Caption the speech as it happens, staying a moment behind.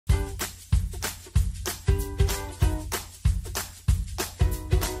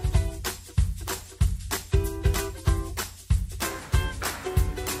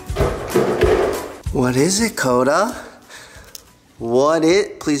What is it, Koda?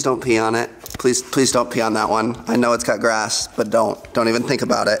 Please don't pee on it. Please don't pee on that one. I know it's got grass, but don't even think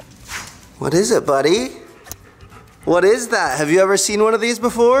about it. What is it, buddy? What is that? Have you ever seen one of these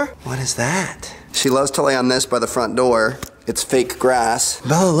before? What is that? She loves to lay on this by the front door. It's fake grass.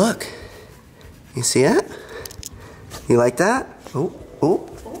 Bella, look. You see it? You like that? Oh, oh.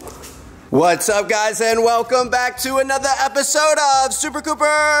 What's up, guys, and welcome back to another episode of Super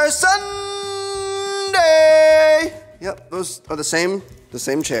Cooper Sunday. Yep, those are the same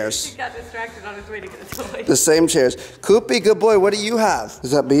chairs. He got distracted on his way to get a toy. The same chairs. Koopy, good boy, what do you have?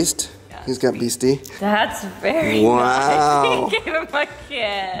 Is that Beast? Yeah. He's got Beastie. That's very wow. nice. He gave him a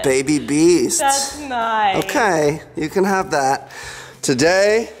kiss. Baby Beast. That's nice. Okay, you can have that.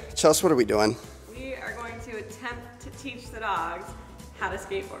 Today, Chelsea, what are we doing? We are going to attempt to teach the dogs how to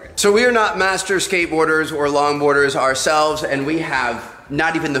skateboard. So we are not master skateboarders or longboarders ourselves, and we have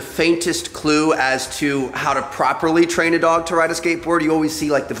not even the faintest clue as to how to properly train a dog to ride a skateboard. You always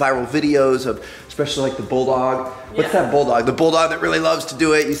see like the viral videos of, especially like the bulldog. What's that bulldog? The bulldog that really loves to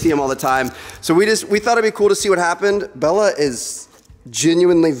do it. You see him all the time. So we thought it'd be cool to see what happened. Bella is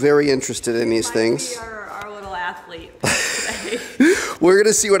genuinely very interested in these things. Our little athlete today. We're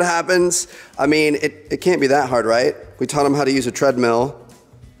gonna see what happens. I mean, it can't be that hard, right? We taught him how to use a treadmill.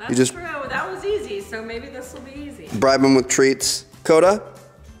 That's true, that was easy, so maybe this will be easy. Bribe him with treats. Koda,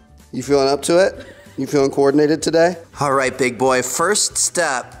 you feeling up to it? You feeling coordinated today? All right, big boy. First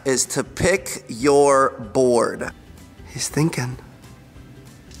step is to pick your board. He's thinking.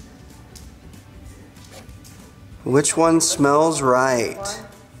 Which one smells right?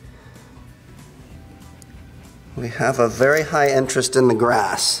 We have a very high interest in the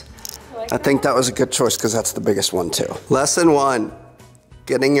grass. I think that was a good choice because that's the biggest one too. Lesson 1,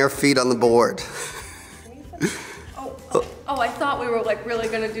 getting your feet on the board. Oh, I thought we were like really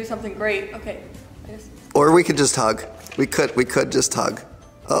gonna do something great. Okay. Or we could just hug. We could just hug.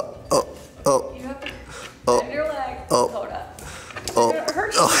 Oh. You have to bend your leg, Koda. It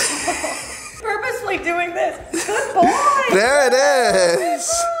hurts. Purposely doing this. Good boy. There it is.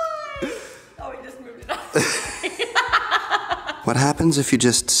 Oh, he just moved it up. What happens if you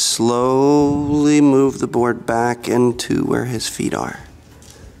just slowly move the board back into where his feet are?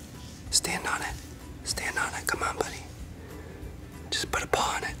 Stand on it. Stand on it. Come on, buddy. Just put a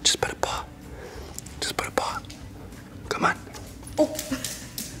paw on it. Just put a paw. Just put a paw. Come on. Oh.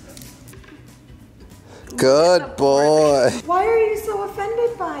 Good boy. Why are you so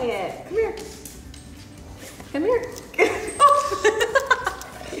offended by it? Come here. Come here.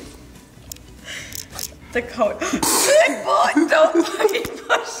 The coat. Good boy. Don't fucking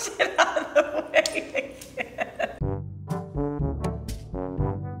push it out of the way again.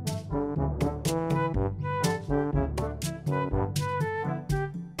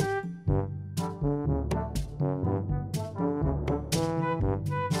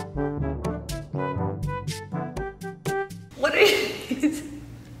 What are you?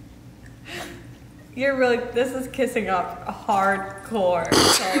 You're really, this is kissing up hardcore,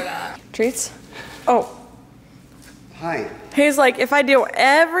 Koda. Treats? Oh. Hi. He's like, if I do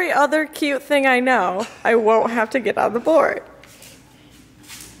every other cute thing I know, I won't have to get on the board.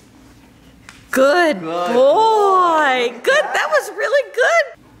 Good boy. Good, that was really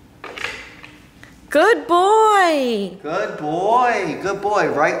good. Good boy. Good boy. Good boy.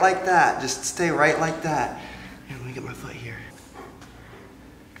 Right like that. Just stay right like that. Here, let me get my foot here.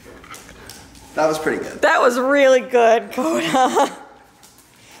 That was pretty good. That was really good, Koda.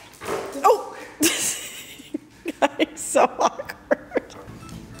 Oh. It's so awkward.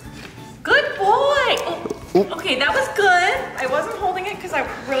 Good boy. Oh. Okay, that was good. I wasn't holding it because I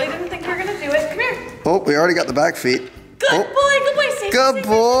really didn't think you were gonna do it. Come here. Oh, we already got the back feet. Good boy. Good boy. Good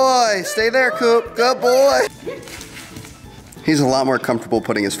boy. Stay there, Coop. Good boy. He's a lot more comfortable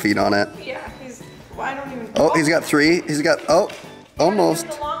putting his feet on it. Yeah, well, I don't even. Oh, he's got 3. He's got. Oh, almost.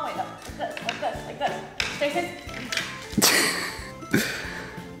 The long way though. Like this. Stay.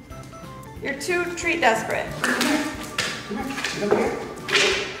 You're too treat desperate. Come here.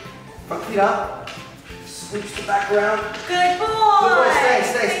 Front feet up. Switch the back around. Good boy. Good boy.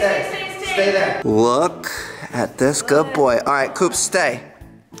 Stay there. Look at this good boy. All right, Coop, stay.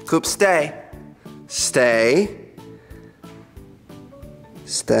 Coop, stay. Stay.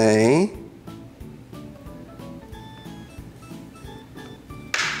 Stay.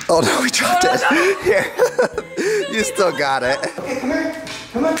 Oh no, we dropped it. Here. You still got it. Okay, come here.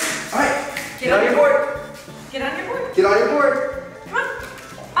 Come on. All right. Get on your board. Get on your board. Get on your board. Come on.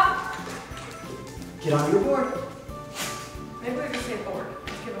 Up. Get on your board. Maybe we can say board.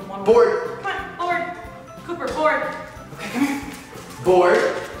 Let's give him one board. Come on, board. Cooper, board. Okay, come here. Board.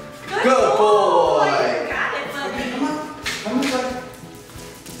 Good boy.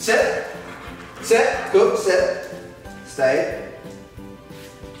 Sit. Sit. Coop, sit. Stay.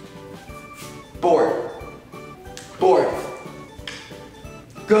 Board. Board.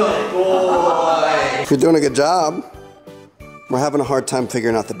 Good boy. You're doing a good job. We're having a hard time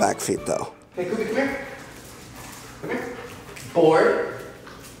figuring out the back feet though. Hey, Koopy, come here. Come here. Board.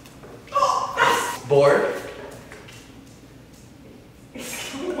 Oh, yes. Board.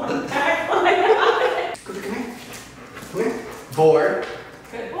 Koopy, come here. Come here. Board.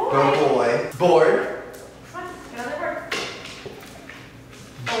 Good boy. Good boy. Board. Come on, get on the board.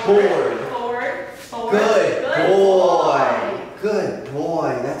 Board. Forward. Forward. Good boy. Good boy.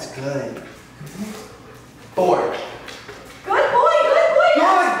 That's good. Board. Good boy. Good boy.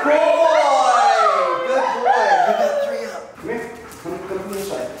 Good boy. Good boy. You got 3 up. Come here. Come from this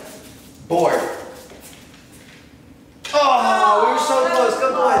side. Board. Oh, we were so close.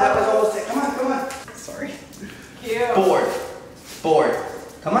 Good boy. That was almost it. Come on. Come on. Sorry. Cute. Board. Board.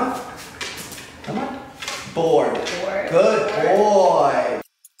 Come on. Come on. Board. Board. Good boy.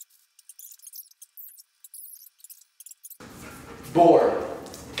 Board.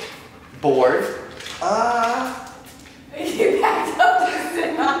 Board. You backed up to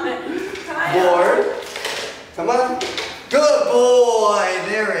sit on it. Board. Come on. Good boy.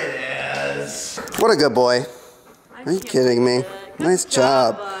 There it is. What a good boy. Are you kidding me? Nice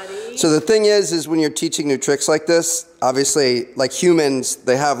job. So the thing is when you're teaching new tricks like this, obviously, like humans,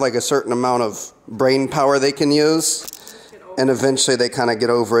 they have like a certain amount of brain power they can use, and eventually they kind of get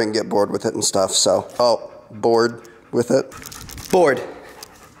over it and get bored with it and stuff. So, bored with it. Bored.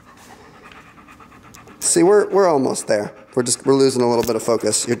 See, we're almost there. We're losing a little bit of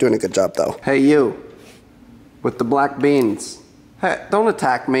focus. You're doing a good job though. Hey, you with the black beans. Hey, don't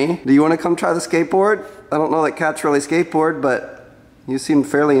attack me. Do you want to come try the skateboard? I don't know that cats really skateboard, but you seemed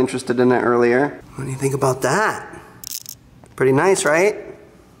fairly interested in it earlier. What do you think about that? Pretty nice, right?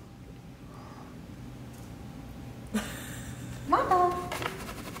 Come on, Bella.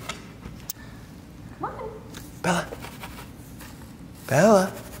 Come on. Bella.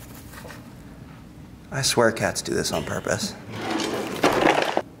 Bella. I swear cats do this on purpose.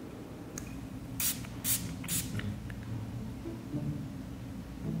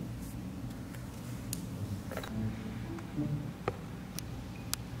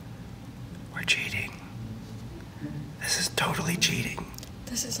 We're cheating. This is totally cheating.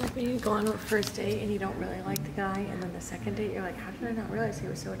 This is like when you go on a first date and you don't really like the guy, and then the second date you're like, how did I not realize he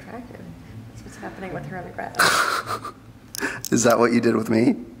was so attractive? That's what's happening with her and the grad. Is that what you did with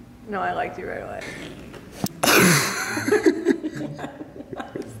me? No, I liked you right away.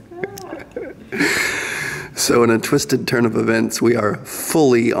 So in a twisted turn of events, we are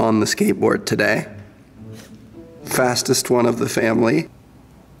fully on the skateboard today. Fastest one of the family.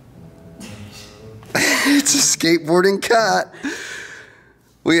 It's a skateboarding cat.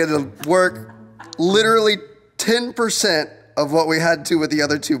 We had to work literally 10% of what we had to with the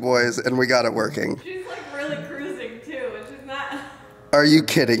other 2 boys, and we got it working. She's like really cruising too, and she's not. Are you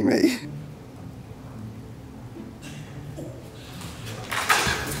kidding me?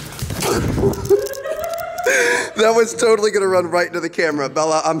 That was totally gonna run right into the camera.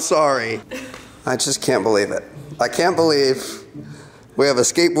 Bella, I'm sorry. I just can't believe it. I can't believe we have a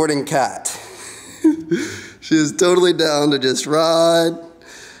skateboarding cat. She is totally down to just ride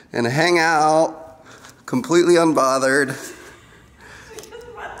and hang out, completely unbothered. She just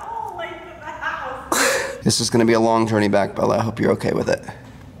went the whole length of the house. This is gonna be a long journey back, Bella. I hope you're okay with it.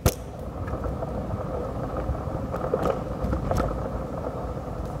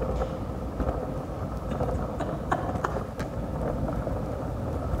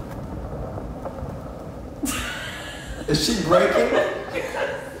 Is she braking?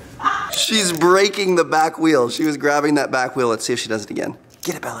 She's breaking the back wheel. She was grabbing that back wheel. Let's see if she does it again.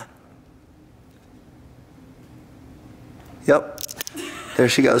 Get it, Bella. Yep. There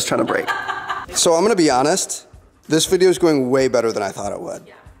she goes, trying to brake. So I'm gonna be honest, this video is going way better than I thought it would.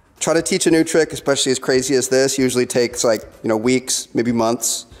 Yeah. Try to teach a new trick, especially as crazy as this, usually takes like, weeks, maybe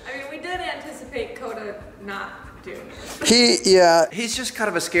months. I mean, we did anticipate Koda not doing it. He's just kind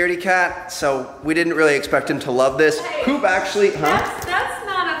of a scaredy cat, so we didn't really expect him to love this. Hey, Coop actually, That's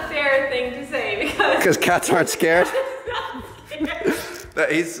not a fair thing to say because cats aren't scared? Not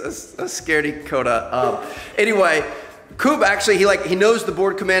scared. He's a scaredy Koda. Anyway, Coop actually, he knows the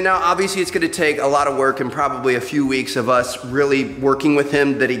board command now. Obviously, it's gonna take a lot of work and probably a few weeks of us really working with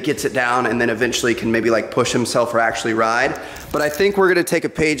him that he gets it down and then eventually can maybe like push himself or actually ride. But I think we're gonna take a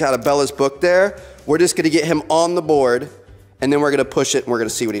page out of Bella's book there. We're just gonna get him on the board and then we're gonna push it and we're gonna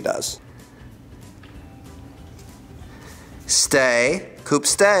see what he does. Stay, Coop,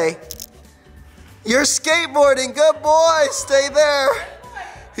 stay. You're skateboarding, good boy, stay there.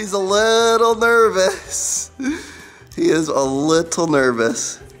 He's a little nervous. He is a little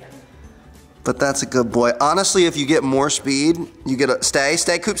nervous. But that's a good boy. Honestly, if you get more speed, you get a,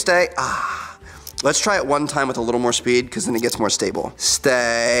 stay, Coop, stay. Ah. Let's try it one time with a little more speed, because then it gets more stable.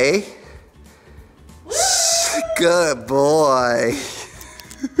 Stay. Good boy.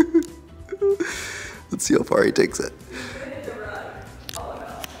 Let's see how far he takes it.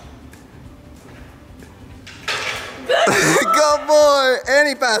 Good boy. And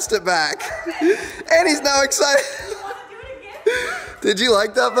he passed it back. And he's now excited. Did you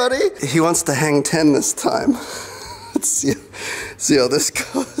like that, buddy? He wants to hang 10 this time. Let's see how this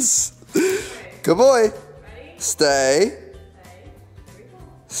goes. Good boy. Stay.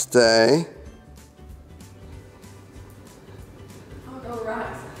 Stay. Oh no,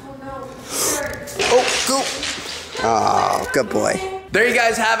 Rox. Oh no. Oh, go. Oh, good boy. There you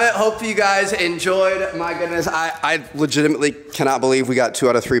guys have it. Hope you guys enjoyed. My goodness, I legitimately cannot believe we got 2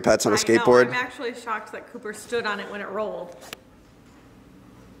 out of 3 pets on a skateboard. I'm actually shocked that Cooper stood on it when it rolled.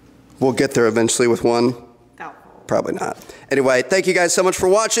 We'll get there eventually with one. Doubtful. Probably not. Anyway, thank you guys so much for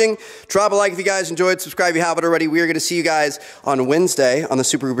watching. Drop a like if you guys enjoyed. Subscribe if you haven't already. We are going to see you guys on Wednesday on the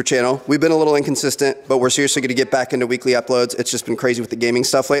Super Grouper channel. We've been a little inconsistent, but we're seriously going to get back into weekly uploads. It's just been crazy with the gaming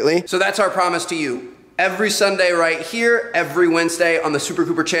stuff lately. So that's our promise to you. Every Sunday right here, every Wednesday on the Super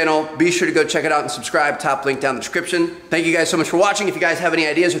Cooper channel. Be sure to go check it out and subscribe. Top link down in the description. Thank you guys so much for watching. If you guys have any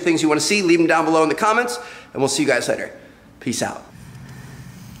ideas or things you want to see, leave them down below in the comments, and we'll see you guys later. Peace out.